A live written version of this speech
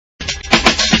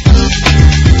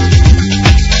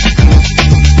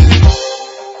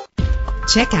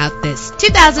Check out this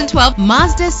 2012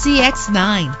 Mazda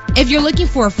CX-9. If you're looking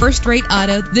for a first-rate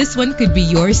auto, this one could be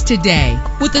yours today.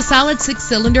 With a solid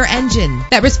 6-cylinder engine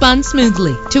that responds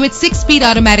smoothly to its 6-speed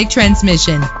automatic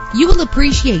transmission, you will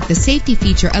appreciate the safety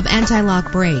feature of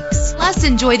anti-lock brakes. Plus,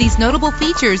 enjoy these notable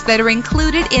features that are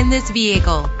included in this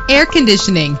vehicle: air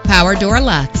conditioning, power door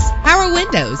locks, power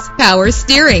windows, power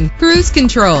steering, cruise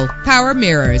control, power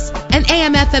mirrors, an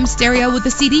AM/FM stereo with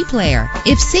a CD player.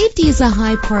 If safety is a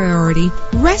high priority,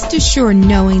 rest assured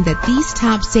knowing that these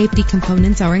top safety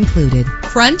components are included: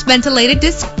 front ventilated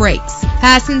disc brakes,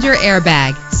 passenger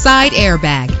airbag, side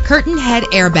airbag, curtain head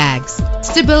airbags,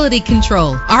 stability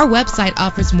control. Our website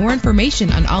offers more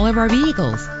information on all of our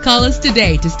vehicles. Call us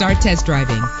today to start test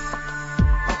driving.